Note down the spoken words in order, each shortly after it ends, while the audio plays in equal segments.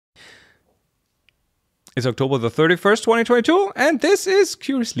It's October the 31st, 2022, and this is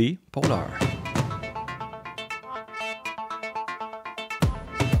Curiously Polar.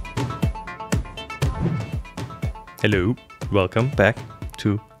 Hello, welcome back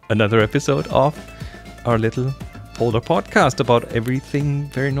to another episode of our little polar podcast about everything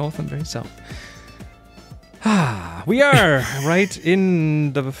very north and very south. We are right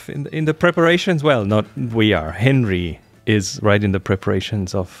in the preparations. Well, not we are. Henry is right in the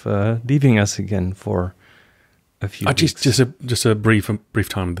preparations of leaving us again for a few weeks. Just a brief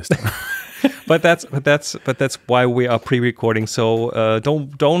time this time. but that's why we are pre-recording. So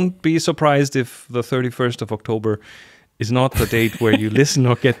don't be surprised if the 31st of October is not the date where you listen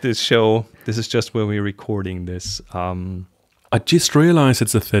or get this show. This is just where we're recording this. I just realized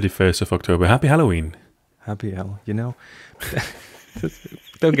it's the 31st of October. Happy Halloween. Happy Halloween. You know,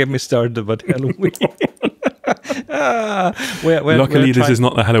 don't get me started about Halloween. Luckily, this is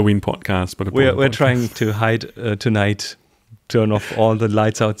not a Halloween podcast, but we're trying to hide tonight, turn off all the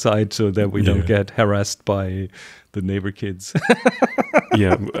lights outside so that we don't get harassed by the neighbor kids.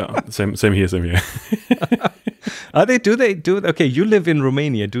 Same here. Do they do? Okay, you live in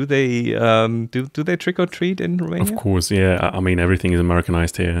Romania. Do they do they trick or treat in Romania? Of course, yeah. I mean, everything is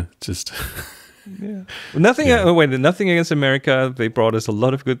Americanized here. Just nothing against America. They brought us a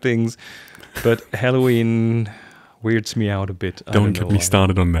lot of good things. But Halloween weirds me out a bit. Don't get me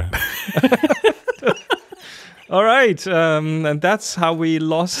started on that. All right. And that's how we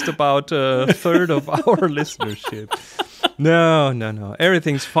lost about a third of our listenership. No.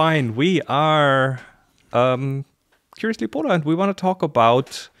 Everything's fine. We are Curiously Polar, and we want to talk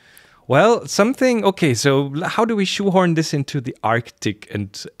about, well, something. Okay, so how do we shoehorn this into the Arctic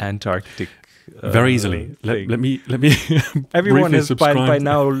and Antarctic? Very easily. Let me. Everyone has by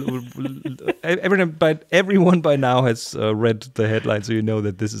now. Everyone by now has read the headline, so you know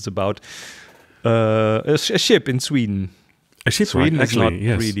that this is about a ship in Sweden. A ship, Sweden right? Actually, is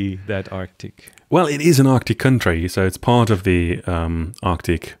not really that Arctic. Well, it is an Arctic country, so it's part of the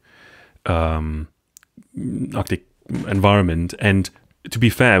Arctic environment. And to be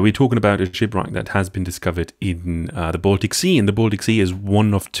fair, we're talking about a shipwreck that has been discovered in the Baltic Sea, and the Baltic Sea is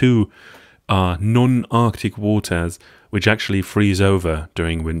one of two non-Arctic waters which actually freeze over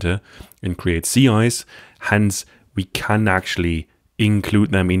during winter and create sea ice. Hence, we can actually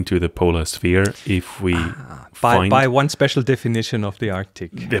include them into the polar sphere if we by one special definition of the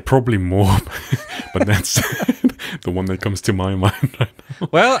Arctic. There are probably more, but that's the one that comes to my mind right now.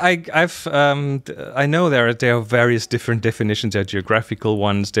 Well, I know there are various different definitions. There are geographical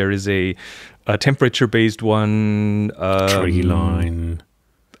ones. There is a temperature-based one. Tree line.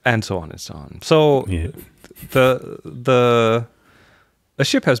 And so on and so on. So a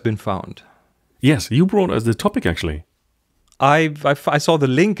ship has been found. Yes, you brought us the topic actually. I saw the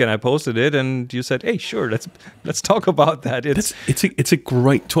link and I posted it, and you said, "Hey, sure, let's talk about that." It's a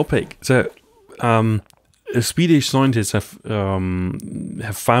great topic. So, Swedish scientists have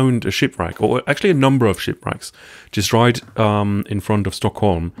found a shipwreck, or actually a number of shipwrecks, just right in front of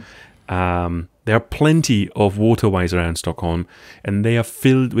Stockholm. There are plenty of waterways around Stockholm, and they are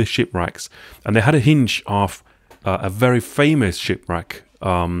filled with shipwrecks. And they had a hinge of a very famous shipwreck.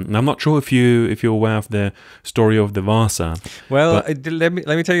 And I'm not sure if you're aware of the story of the Vasa. Well, let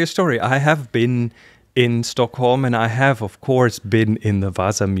me tell you a story. I have been in Stockholm, and I have, of course, been in the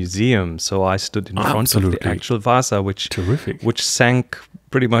Vasa Museum. So I stood in front of the actual Vasa, which sank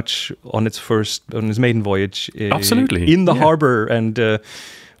pretty much on its maiden voyage. In the harbor,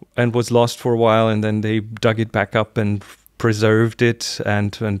 and was lost for a while, and then they dug it back up and preserved it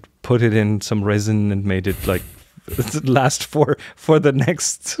and put it in some resin and made it like last for the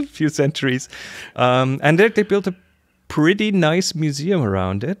next few centuries. And they built a pretty nice museum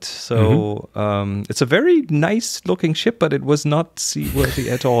around it. So it's a very nice looking ship, but it was not seaworthy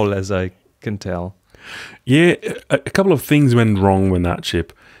at all, as I can tell. Yeah, a couple of things went wrong when that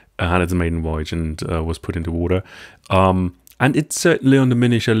ship had its maiden voyage and was put into water. And it certainly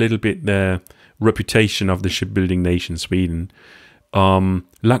undiminished a little bit the reputation of the shipbuilding nation, Sweden.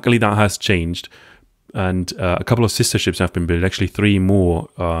 Luckily, that has changed. And a couple of sister ships have been built, actually 3 more,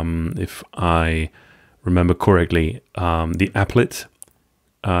 if I remember correctly. The Applet,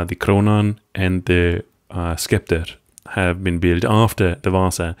 the Kronan, and the Scepter have been built after the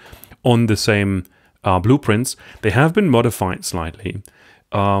Vasa on the same blueprints. They have been modified slightly.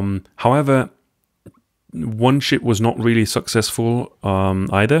 However, one ship was not really successful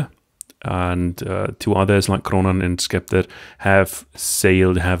either, and 2 others like Kronan and Scepter have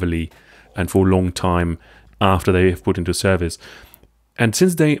sailed heavily and for a long time after they have put into service. And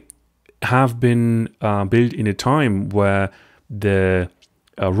since they have been built in a time where the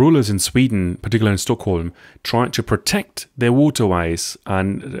rulers in Sweden, particularly in Stockholm, tried to protect their waterways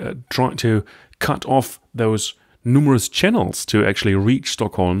and tried to cut off those numerous channels to actually reach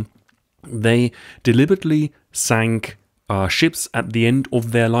Stockholm, they deliberately sank ships at the end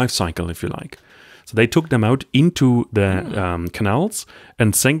of their life cycle, if you like. So they took them out into the canals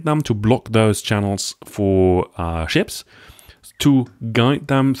and sank them to block those channels for ships, to guide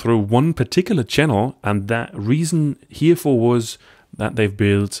them through one particular channel. And that reason herefore was that they've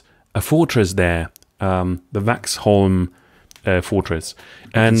built a fortress there, the Vaxholm fortress.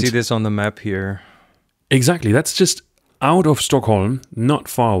 And you can see this on the map here. Exactly. That's just out of Stockholm, not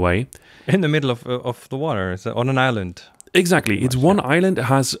far away. In the middle of the water, it's on an island. Exactly. It's one island. It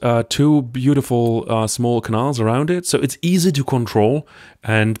has two beautiful small canals around it. So it's easy to control,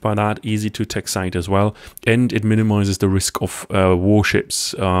 and by that, easy to taxate as well. And it minimizes the risk of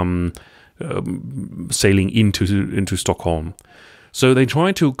warships sailing into Stockholm. So they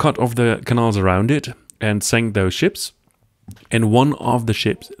tried to cut off the canals around it and sank those ships. And one of the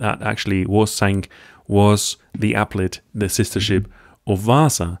ships that actually was sank was the Applet, the sister ship of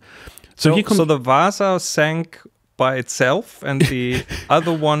Vasa. So the Vasa sank by itself, and the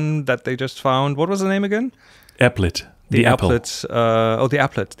other one that they just found, what was the name again? Applet. The Applet. The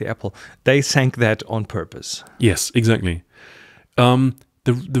Applet. The apple. They sank that on purpose. Yes, exactly.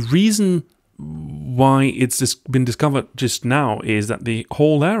 The reason why it's just been discovered just now is that the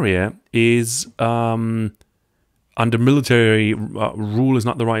whole area is under military rule is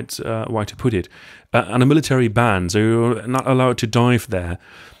not the right way to put it. Under military ban, so you're not allowed to dive there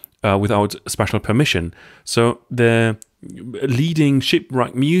without special permission. So the leading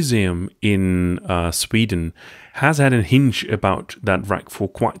shipwreck museum in Sweden has had a hinge about that wreck for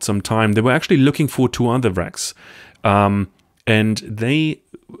quite some time. They were actually looking for two other wrecks, and they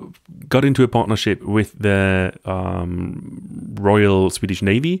got into a partnership with the Royal Swedish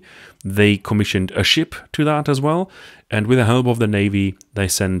Navy. They commissioned a ship to that as well, and with the help of the Navy, they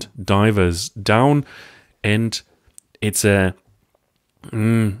sent divers down. And it's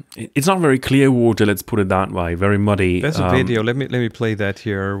it's not very clear water, let's put it that way. Very muddy. There's a video. Let me play that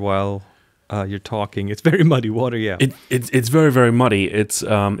here while you're talking. It's very muddy water. Yeah. It's very, very muddy. It's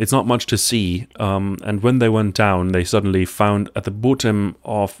not much to see. And when they went down, they suddenly found at the bottom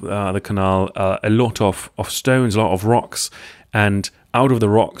of the canal a lot of stones, a lot of rocks, and out of the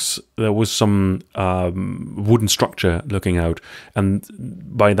rocks there was some wooden structure looking out. And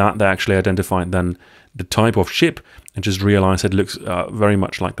by that, they actually identified then the type of ship and just realized it looks very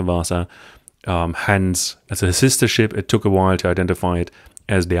much like the Vasa. Hence, as a sister ship, it took a while to identify it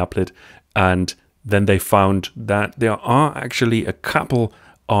as the Applet. And then they found that there are actually a couple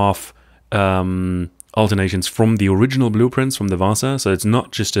of alternations from the original blueprints from the Vasa. So it's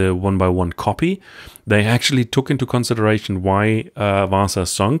not just a one-by-one copy. They actually took into consideration why Vasa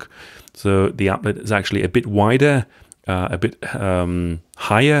sunk. So the Applet is actually a bit wider, a bit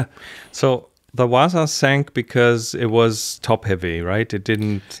higher. So the Vasa sank because it was top-heavy, right? It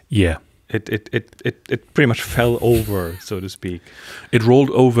didn't... Yeah. It pretty much fell over, so to speak. It rolled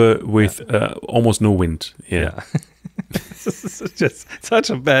over with almost no wind. Yeah. It's just such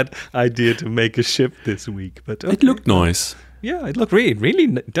a bad idea to make a ship this week, but okay. It looked nice. Yeah, it looked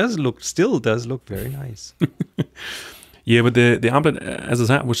really still does look very nice. Yeah, but the Applet, as I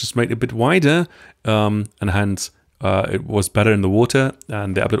said, was just made a bit wider, and hence it was better in the water.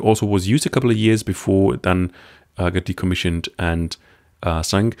 And the Applet also was used a couple of years before it then got decommissioned and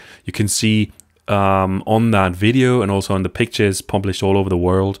sunk. You can see on that video and also on the pictures published all over the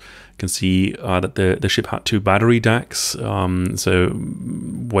world, you can see that the ship had two battery decks, so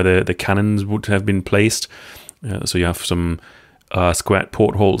where the cannons would have been placed. So you have some square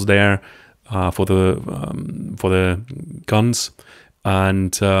portholes there for the guns,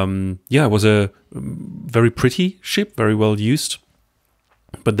 and yeah, it was a very pretty ship, very well used.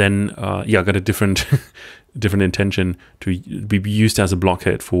 But then yeah, got a different intention to be used as a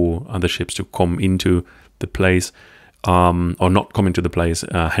blockade for other ships to come into the place, or not come into the place,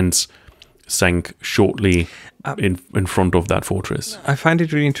 hence sank shortly in front of that fortress. I find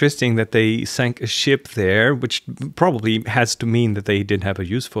it really interesting that they sank a ship there, which probably has to mean that they didn't have a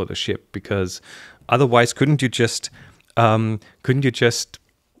use for the ship, because otherwise couldn't you just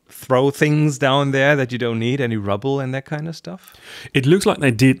throw things down there that you don't need, any rubble and that kind of stuff? It looks like they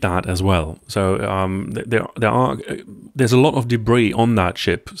did that as well. So there's a lot of debris on that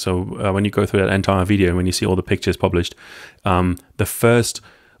ship. So when you go through that entire video, when you see all the pictures published, the first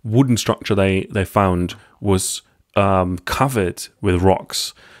wooden structure they found was covered with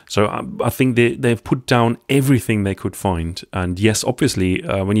rocks. So I think they've put down everything they could find. And yes, obviously,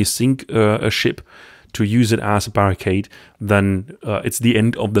 when you sink a ship to use it as a barricade, then it's the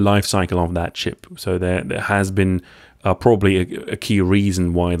end of the life cycle of that ship. So there has been probably a key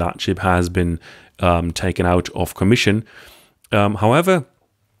reason why that ship has been taken out of commission. However,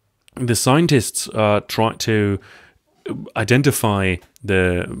 the scientists tried to identify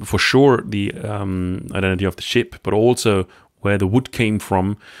for sure the identity of the ship, but also where the wood came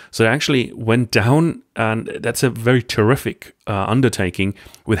from. So they actually went down, and that's a very terrific undertaking,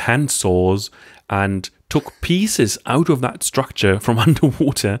 with hand saws, and took pieces out of that structure from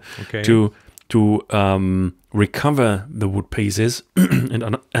underwater to recover the wood pieces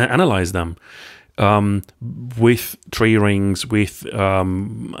and analyze them with tree rings, with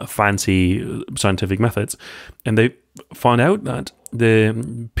fancy scientific methods. And they found out that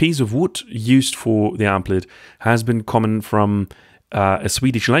the piece of wood used for the amplet has been common from a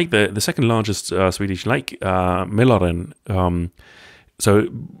Swedish lake, the second largest Swedish lake, Mälaren. So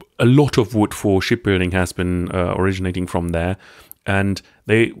a lot of wood for shipbuilding has been originating from there. And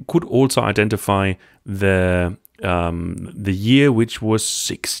they could also identify the year, which was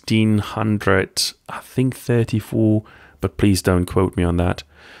 1600, I think 34, but please don't quote me on that.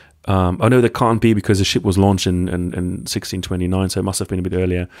 Oh no, that can't be, because the ship was launched in 1629, so it must have been a bit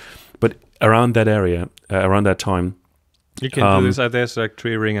earlier. But around that area, around that time, you can do this. There's like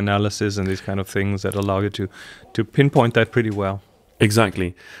tree ring analysis and these kind of things that allow you to pinpoint that pretty well.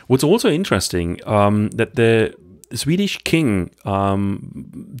 Exactly. What's also interesting, that the Swedish king,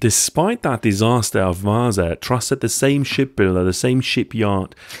 despite that disaster of Vasa, trusted the same shipbuilder, the same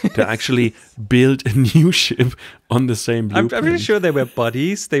shipyard, to actually build a new ship on the same blueprint. I'm pretty sure they were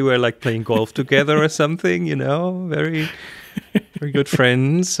buddies. They were like playing golf together or something, you know, very, very good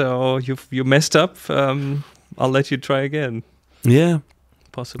friends. So you messed up. I'll let you try again. Yeah,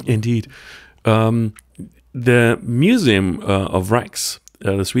 possibly. Indeed. The Museum of Wrecks,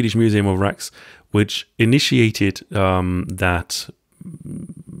 the Swedish Museum of Wrecks, which initiated that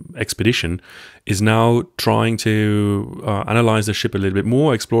expedition, is now trying to analyze the ship a little bit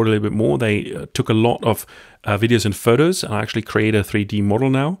more, explore it a little bit more. They took a lot of videos and photos and actually create a 3D model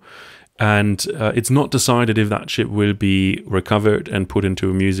now. And it's not decided if that ship will be recovered and put into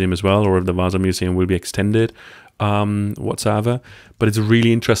a museum as well, or if the Vasa Museum will be extended whatsoever. But it's a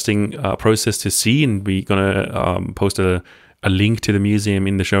really interesting process to see, and we're going to post a link to the museum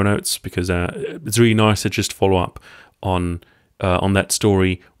in the show notes, because it's really nice to just follow up on that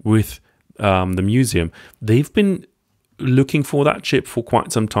story with the museum. They've been looking for that ship for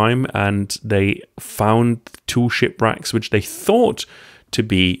quite some time, and they found 2 shipwrecks which they thought to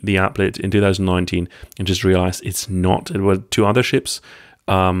be the Applet in 2019, and just realized it's not. It were 2 other ships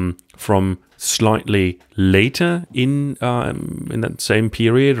from slightly later in that same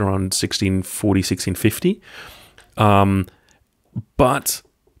period, around 1640, 1650. But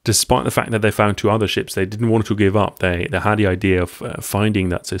despite the fact that they found 2 other ships, they didn't want to give up. They had the idea of finding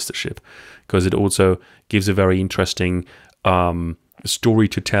that sister ship, because it also gives a very interesting story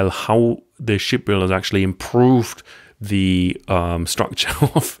to tell how the shipbuilders actually improved the structure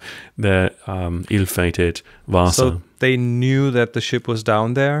of the ill-fated Vasa. So they knew that the ship was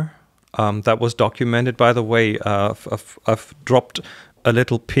down there. That was documented, by the way. I've dropped a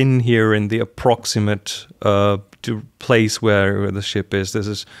little pin here in the approximate place where the ship is. This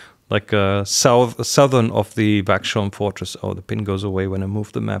is like southern of the Vaxholm fortress. Oh, the pin goes away when I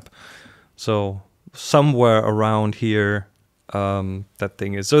move the map. So somewhere around here, that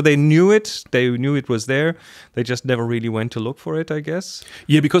thing is. So they knew it. They knew it was there. They just never really went to look for it, I guess.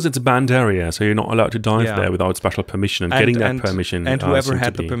 Yeah, because it's a banned area, so you're not allowed to dive there without special permission. And getting that permission, and whoever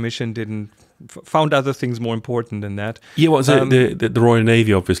had the permission found other things more important than that. Yeah, well, the Royal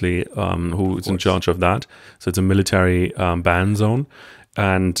Navy, obviously, who's in charge of that. So it's a military ban zone.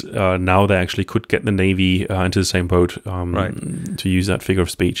 And now they actually could get the Navy into the same boat to use that figure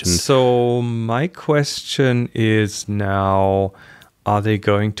of speech. And so my question is now, are they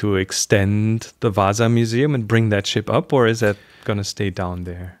going to extend the Vasa Museum and bring that ship up, or is that going to stay down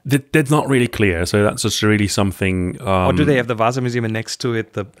there? That's not really clear. So that's just really something... or do they have the Vasa Museum and next to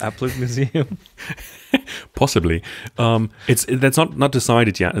it the Applet Museum? Possibly. That's not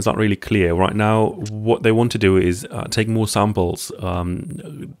decided yet. It's not really clear. Right now, what they want to do is take more samples,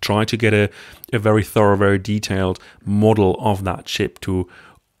 try to get a very thorough, very detailed model of that ship, to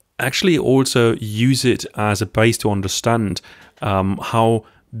actually also use it as a base to understand how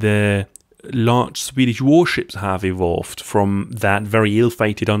the large Swedish warships have evolved from that very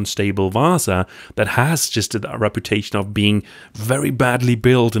ill-fated, unstable Vasa that has just a reputation of being very badly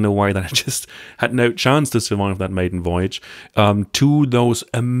built in a way that it just had no chance to survive that maiden voyage, to those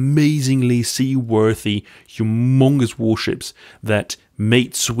amazingly seaworthy, humongous warships that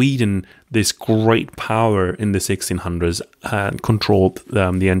made Sweden this great power in the 1600s and controlled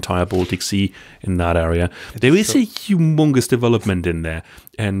the entire Baltic Sea in that area. There is a humongous development in there,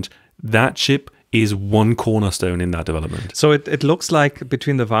 and that ship is one cornerstone in that development. So it looks like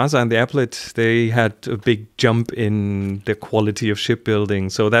between the Vasa and the Applet, they had a big jump in the quality of shipbuilding.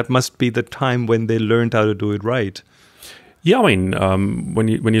 So that must be the time when they learned how to do it right. Yeah, I mean, when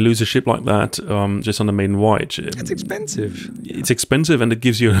you lose a ship like that, just on the maiden voyage, it's expensive. It's expensive, and it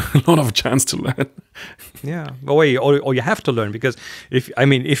gives you a lot of a chance to learn. Yeah, or you have to learn, because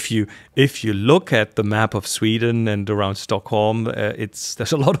if you look at the map of Sweden and around Stockholm,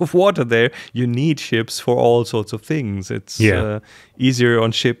 there's a lot of water there. You need ships for all sorts of things. It's easier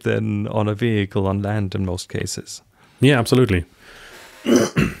on ship than on a vehicle on land in most cases. Yeah, absolutely.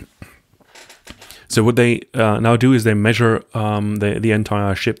 So what they now do is they measure the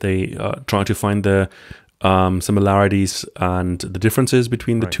entire ship. They try to find the similarities and the differences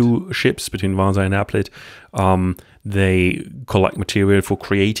between the two ships, between Vasa and Applet. They collect material for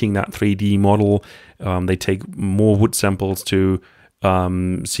creating that 3D model. They take more wood samples to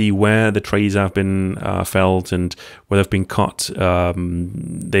see where the trees have been felled and where they've been cut.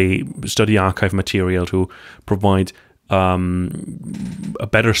 They study archive material to provide a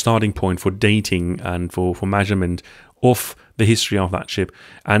better starting point for dating and for measurement of the history of that ship,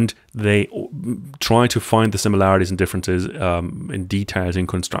 and they try to find the similarities and differences in details in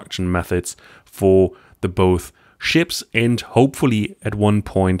construction methods for the both ships, and hopefully at one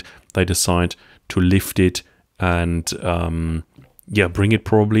point they decide to lift it and bring it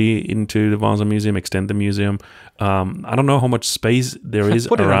probably into the Vasa Museum, extend the museum. I don't know how much space there is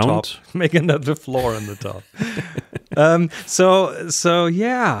Put around. It on top. Make another floor on the top. So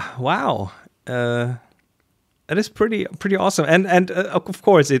yeah, wow. That is pretty awesome, and of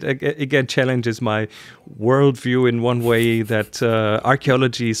course it again challenges my worldview in one way that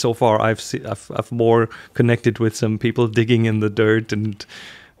archaeology so far I've more connected with some people digging in the dirt and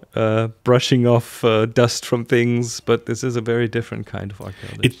brushing off dust from things, but this is a very different kind of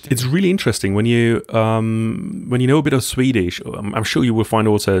archaeology. It's really interesting when you know a bit of Swedish. I'm sure you will find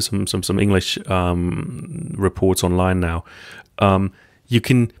also some English reports online now. You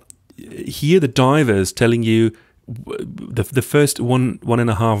can hear the divers telling you the first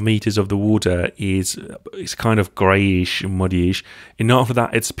 1.5 meters of the water is kind of grayish, muddyish, and after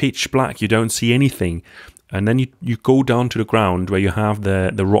that it's pitch black. You don't see anything. And then you go down to the ground where you have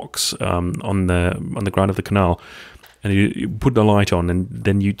the rocks on the ground of the canal, and you put the light on, and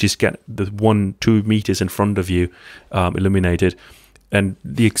then you just get the 1-2 meters in front of you illuminated. And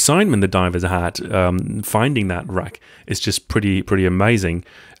the excitement the divers had finding that wreck is just pretty amazing.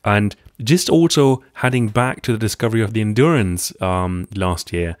 And just also heading back to the discovery of the Endurance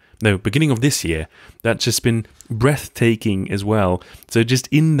beginning of this year, that's just been breathtaking as well. So just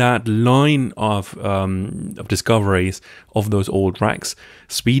in that line of discoveries of those old wrecks,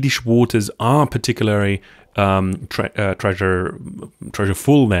 Swedish waters are particularly treasure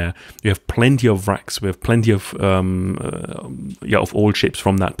full there. You have plenty of wrecks. We have plenty of old ships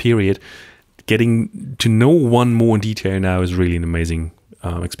from that period. Getting to know one more in detail now is really an amazing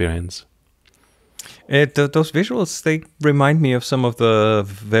experience. Those visuals, they remind me of some of the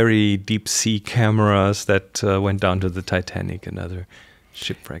very deep sea cameras that went down to the Titanic and other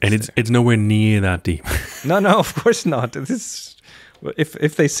shipwrecks. And it's nowhere near that deep. No, of course not.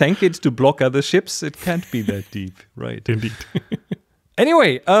 If they sank it to block other ships, it can't be that deep, right? Indeed.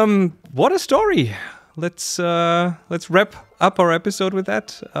 Anyway, what a story! Let's wrap up our episode with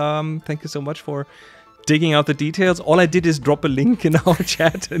that. Thank you so much for digging out the details. All I did is drop a link in our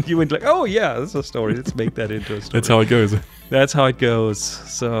chat, and you went like, "Oh yeah, that's a story. Let's make that into a story." That's how it goes. That's how it goes.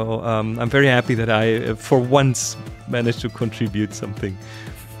 So I'm very happy that I, for once, managed to contribute something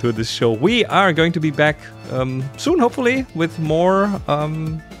to this show. We are going to be back soon, hopefully, with more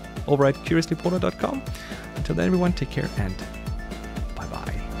over at curiouslypolar.com. Until then, everyone, take care and